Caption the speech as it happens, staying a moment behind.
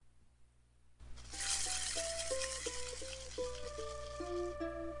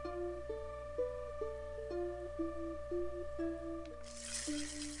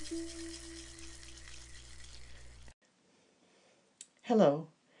Hello,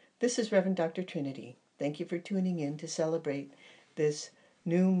 this is Reverend Dr. Trinity. Thank you for tuning in to celebrate this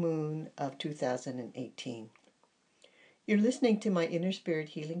new moon of 2018. You're listening to my Inner Spirit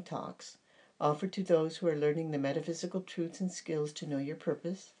Healing Talks, offered to those who are learning the metaphysical truths and skills to know your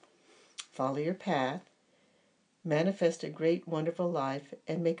purpose, follow your path, manifest a great, wonderful life,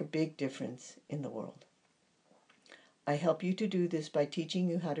 and make a big difference in the world. I help you to do this by teaching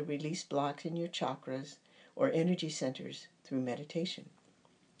you how to release blocks in your chakras or energy centers through meditation.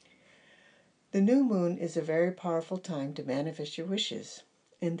 The new moon is a very powerful time to manifest your wishes.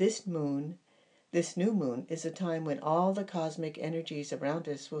 And this new moon is a time when all the cosmic energies around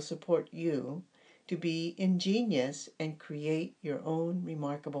us will support you to be ingenious and create your own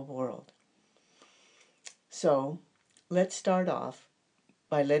remarkable world. So, let's start off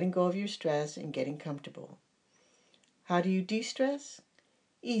by letting go of your stress and getting comfortable. How do you de-stress?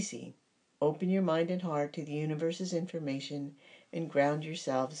 Easy. Open your mind and heart to the universe's information and ground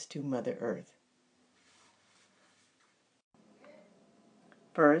yourselves to Mother Earth.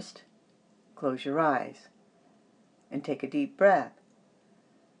 First, close your eyes and take a deep breath.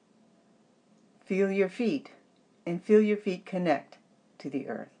 Feel your feet and feel your feet connect to the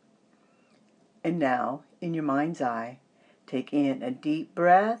earth. And now, in your mind's eye, take in a deep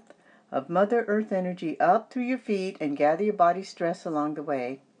breath of Mother Earth energy up through your feet and gather your body's stress along the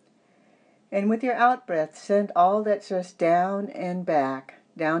way. And with your out breath, send all that stress down and back,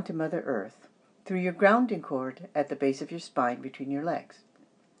 down to Mother Earth, through your grounding cord at the base of your spine between your legs.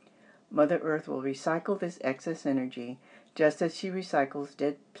 Mother Earth will recycle this excess energy just as she recycles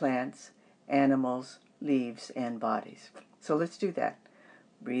dead plants, animals, leaves, and bodies. So let's do that.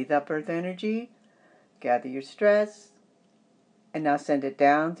 Breathe up Earth energy, gather your stress, and now send it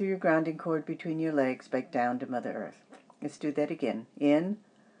down through your grounding cord between your legs back down to Mother Earth. Let's do that again. In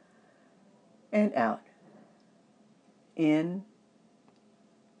and out. In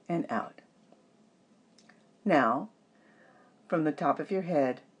and out. Now, from the top of your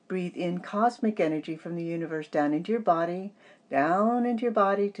head, breathe in cosmic energy from the universe down into your body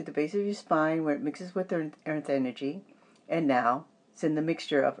to the base of your spine where it mixes with earth energy. And now, send the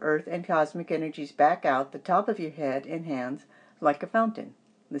mixture of earth and cosmic energies back out the top of your head and hands like a fountain.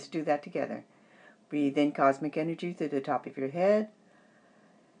 Let's do that together. Breathe in cosmic energy through the top of your head,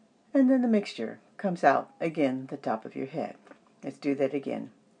 and then the mixture comes out again the top of your head. Let's do that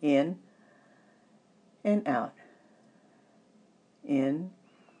again. In and out. In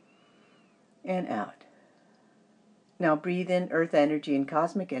and out. Now breathe in earth energy and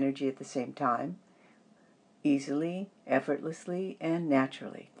cosmic energy at the same time, easily, effortlessly, and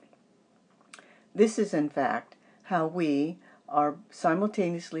naturally. This is, in fact, how we are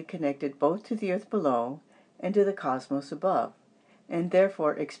simultaneously connected both to the earth below and to the cosmos above, and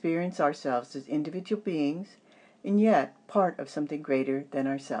therefore experience ourselves as individual beings, and yet part of something greater than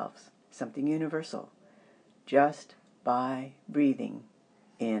ourselves, something universal, just by breathing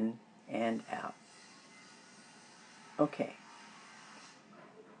in and out. Okay.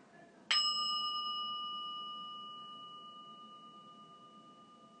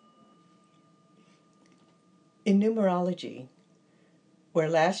 In numerology, where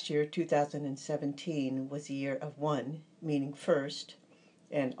last year, 2017, was a year of one, meaning first,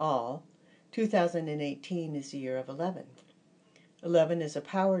 and all, 2018 is the year of 11. 11 is a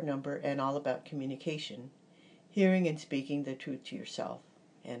power number and all about communication, hearing and speaking the truth to yourself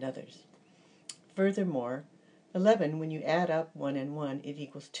and others. Furthermore, 11, when you add up 1 and 1, it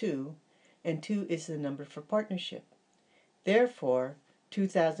equals 2, and 2 is the number for partnership. Therefore,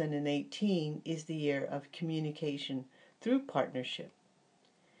 2018 is the year of communication through partnership.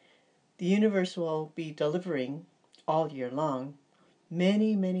 The universe will be delivering, all year long,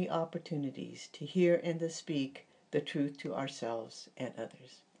 many, many opportunities to hear and to speak the truth to ourselves and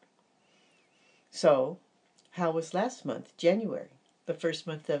others. So, how was last month, January, the first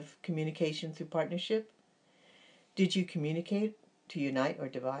month of communication through partnership? Did you communicate to unite or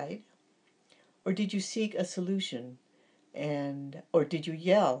divide? Or did you seek a solution, or did you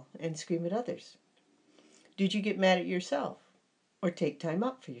yell and scream at others? Did you get mad at yourself or take time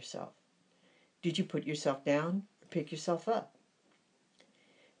out for yourself? Did you put yourself down or pick yourself up?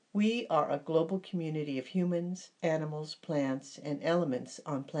 We are a global community of humans, animals, plants, and elements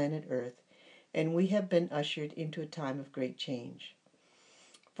on planet Earth, and we have been ushered into a time of great change.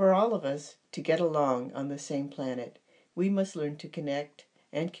 For all of us to get along on the same planet, we must learn to connect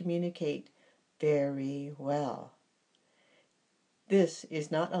and communicate very well. This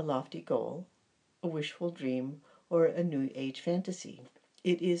is not a lofty goal, a wishful dream, or a New Age fantasy.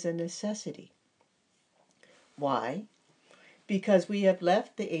 It is a necessity. Why? Because we have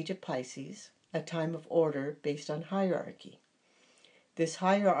left the age of Pisces, a time of order based on hierarchy. This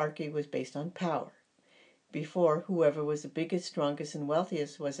hierarchy was based on power. Before, whoever was the biggest, strongest, and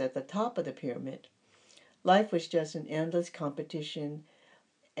wealthiest was at the top of the pyramid. Life was just an endless competition,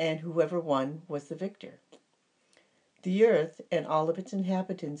 and whoever won was the victor. The earth and all of its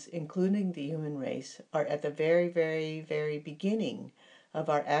inhabitants, including the human race, are at the very, very, very beginning of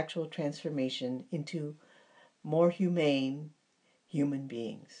our actual transformation into more humane human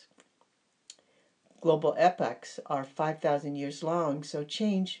beings. Global epochs are 5,000 years long, so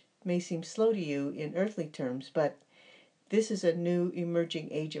change may seem slow to you in earthly terms, but this is a new emerging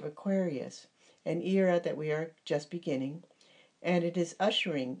age of Aquarius, an era that we are just beginning, and it is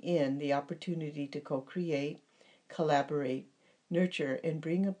ushering in the opportunity to co-create, collaborate, nurture, and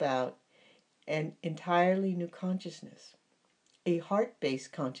bring about an entirely new consciousness, a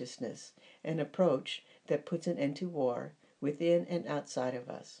heart-based consciousness, an approach that puts an end to war within and outside of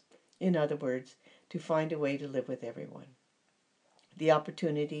us. In other words, to find a way to live with everyone. The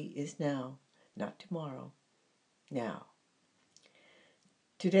opportunity is now, not tomorrow, now.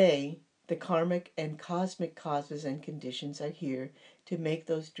 Today, the karmic and cosmic causes and conditions are here to make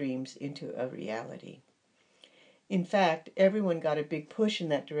those dreams into a reality. In fact, everyone got a big push in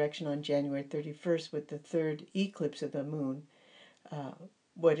that direction on January 31st with the third eclipse of the moon,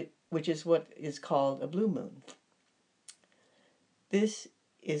 which is what is called a blue moon. This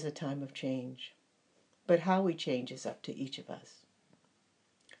is a time of change, but how we change is up to each of us.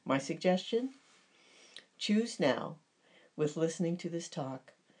 My suggestion? Choose now, with listening to this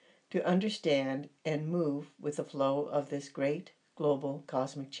talk, to understand and move with the flow of this great global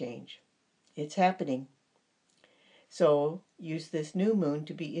cosmic change. It's happening. So use this new moon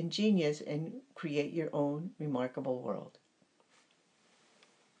to be ingenious and create your own remarkable world.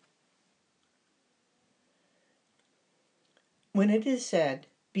 When it is said,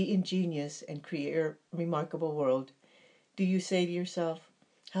 be ingenious and create a remarkable world, do you say to yourself,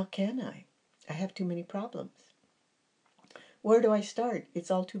 how can I? I have too many problems. Where do I start?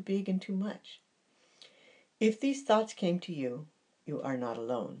 It's all too big and too much. If these thoughts came to you, you are not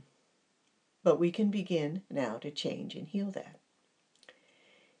alone. But we can begin now to change and heal that.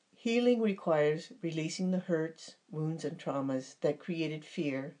 Healing requires releasing the hurts, wounds, and traumas that created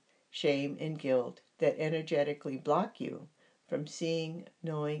fear, shame, and guilt that energetically block you from seeing,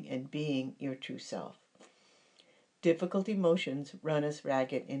 knowing, and being your true self. Difficult emotions run us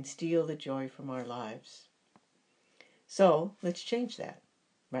ragged and steal the joy from our lives. So let's change that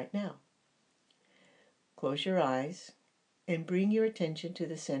right now. Close your eyes and bring your attention to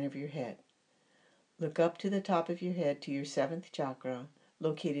the center of your head. Look up to the top of your head to your seventh chakra,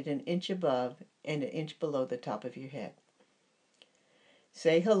 located an inch above and an inch below the top of your head.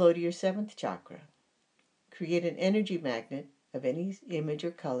 Say hello to your seventh chakra. Create an energy magnet of any image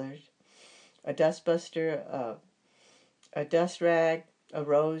or colors, a dustbuster, a dust rag, a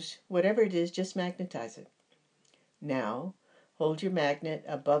rose, whatever it is, just magnetize it. Now, hold your magnet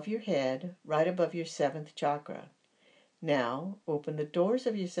above your head, right above your seventh chakra. Now, open the doors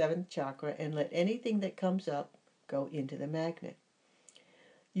of your seventh chakra and let anything that comes up go into the magnet.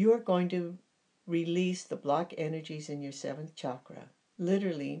 You are going to release the block energies in your seventh chakra.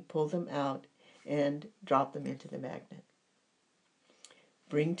 Literally pull them out and drop them into the magnet.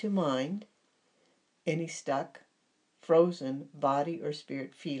 Bring to mind any stuck, frozen body or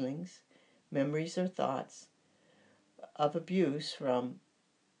spirit feelings, memories or thoughts of abuse from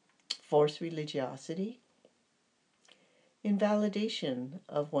forced religiosity, invalidation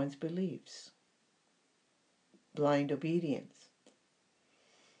of one's beliefs, blind obedience,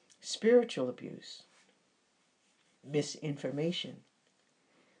 spiritual abuse, misinformation,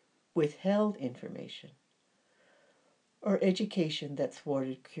 withheld information, or education that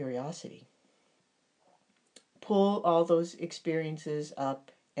thwarted curiosity. Pull all those experiences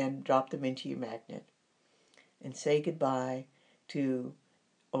up and drop them into your magnet and say goodbye to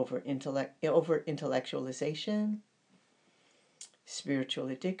over-intellectualization, spiritual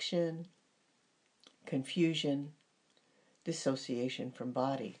addiction, confusion, dissociation from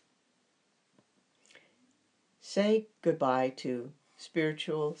body. Say goodbye to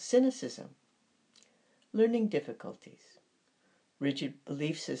spiritual cynicism, learning difficulties, rigid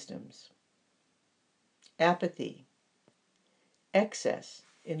belief systems, apathy, excess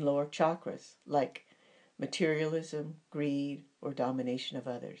in lower chakras like materialism, greed, or domination of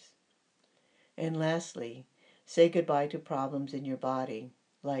others. And lastly, say goodbye to problems in your body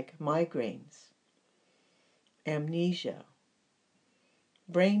like migraines, amnesia,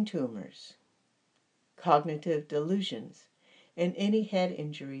 brain tumors, cognitive delusions, and any head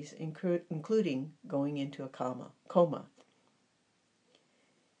injuries, including going into a coma.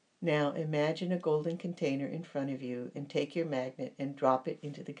 Now imagine a golden container in front of you and take your magnet and drop it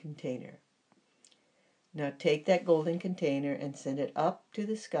into the container. Now take that golden container and send it up to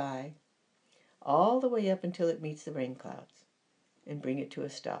the sky, all the way up until it meets the rain clouds, and bring it to a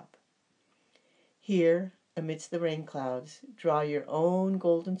stop. Here, amidst the rain clouds, draw your own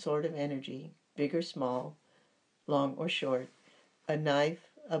golden sword of energy, big or small, long or short, a knife,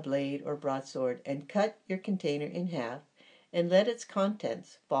 a blade, or broadsword, and cut your container in half and let its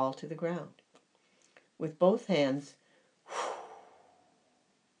contents fall to the ground. With both hands,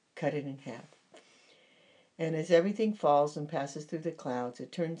 cut it in half. And as everything falls and passes through the clouds,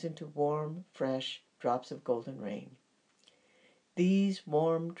 it turns into warm, fresh drops of golden rain. These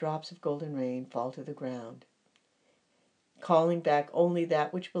warm drops of golden rain fall to the ground, calling back only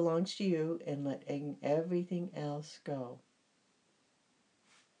that which belongs to you and letting everything else go.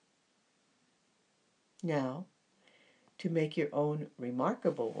 Now, to make your own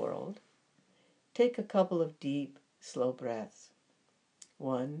remarkable world, take a couple of deep, slow breaths.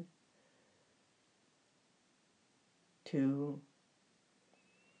 1, 2,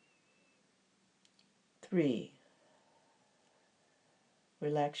 3.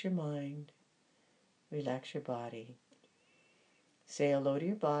 Relax your mind, relax your body. Say hello to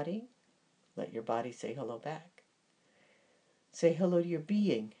your body, let your body say hello back. Say hello to your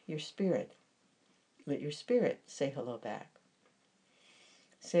being, your spirit. Let your spirit say hello back.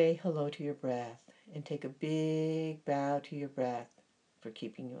 Say hello to your breath and take a big bow to your breath for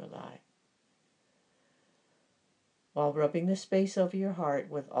keeping you alive. While rubbing the space over your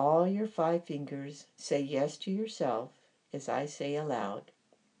heart with all your 5 fingers, say yes to yourself as I say aloud.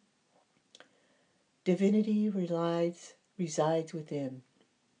 Divinity resides within.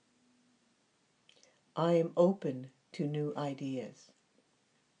 I am open to new ideas.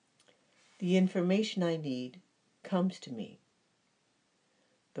 The information I need comes to me.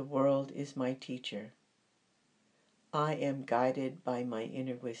 The world is my teacher. I am guided by my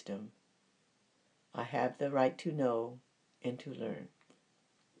inner wisdom. I have the right to know and to learn.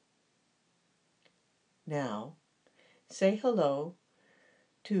 Now, say hello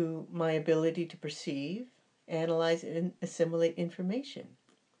to my ability to perceive, analyze, and assimilate information,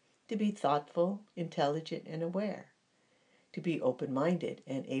 to be thoughtful, intelligent, and aware, to be open-minded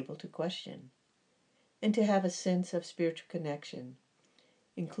and able to question, and to have a sense of spiritual connection,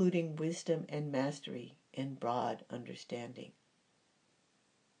 including wisdom and mastery and broad understanding.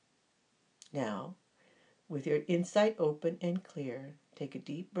 Now, with your insight open and clear, take a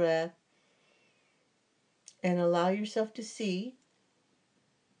deep breath and allow yourself to see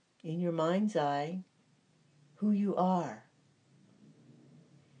in your mind's eye who you are,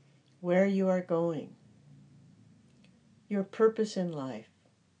 where you are going, your purpose in life,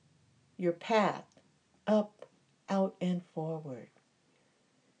 your path up, out, and forward.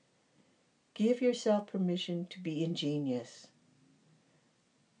 Give yourself permission to be ingenious,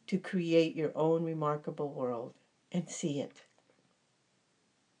 to create your own remarkable world, and see it.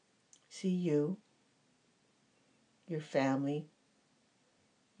 See you, your family,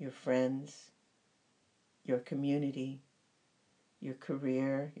 your friends, your community, your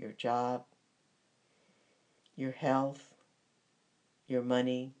career, your job, your health, your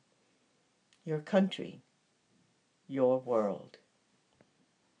money, your country, your world.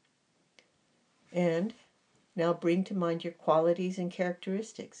 And now bring to mind your qualities and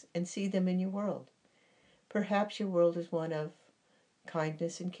characteristics and see them in your world. Perhaps your world is one of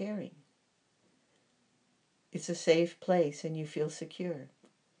kindness and caring. It's a safe place and you feel secure.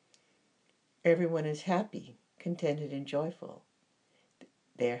 Everyone is happy, contented, and joyful.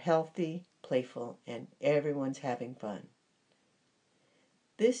 They're healthy, playful, and everyone's having fun.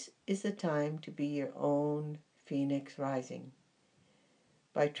 This is the time to be your own phoenix rising.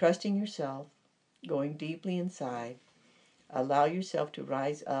 By trusting yourself, going deeply inside, allow yourself to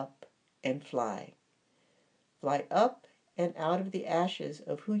rise up and fly. Fly up and out of the ashes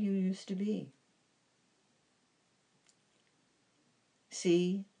of who you used to be.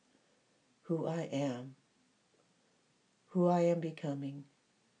 See who I am becoming.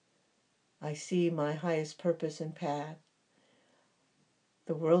 I see my highest purpose and path.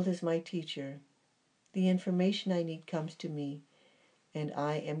 The world is my teacher. The information I need comes to me, and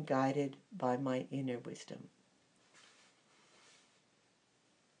I am guided by my inner wisdom.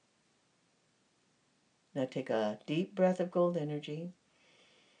 Now take a deep breath of gold energy.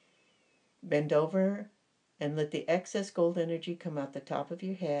 Bend over and let the excess gold energy come out the top of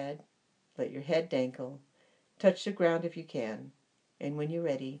your head. Let your head dangle. Touch the ground if you can. And when you're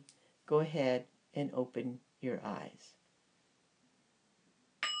ready, go ahead and open your eyes.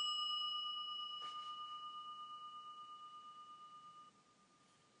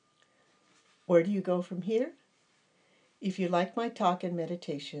 Where do you go from here? If you like my talk and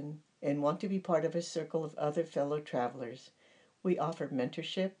meditation and want to be part of a circle of other fellow travelers, we offer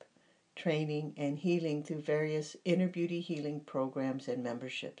mentorship, training, and healing through various inner beauty healing programs and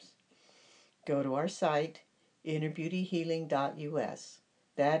memberships. Go to our site, innerbeautyhealing.us.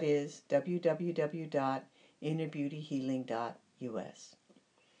 That is www.innerbeautyhealing.us.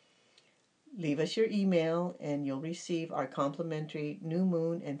 Leave us your email and you'll receive our complimentary New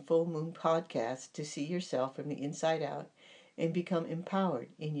Moon and Full Moon podcast to see yourself from the inside out and become empowered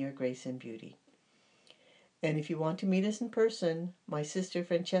in your grace and beauty. And if you want to meet us in person, my sister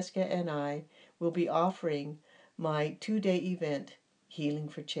Francesca and I will be offering my 2-day event, Healing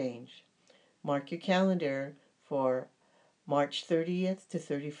for Change. Mark your calendar for March 30th to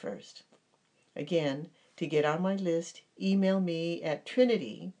 31st. Again, to get on my list, email me at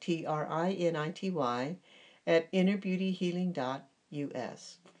Trinity, Trinity, at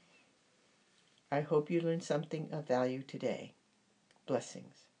innerbeautyhealing.us. I hope you learned something of value today.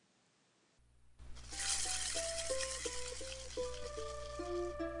 Blessings.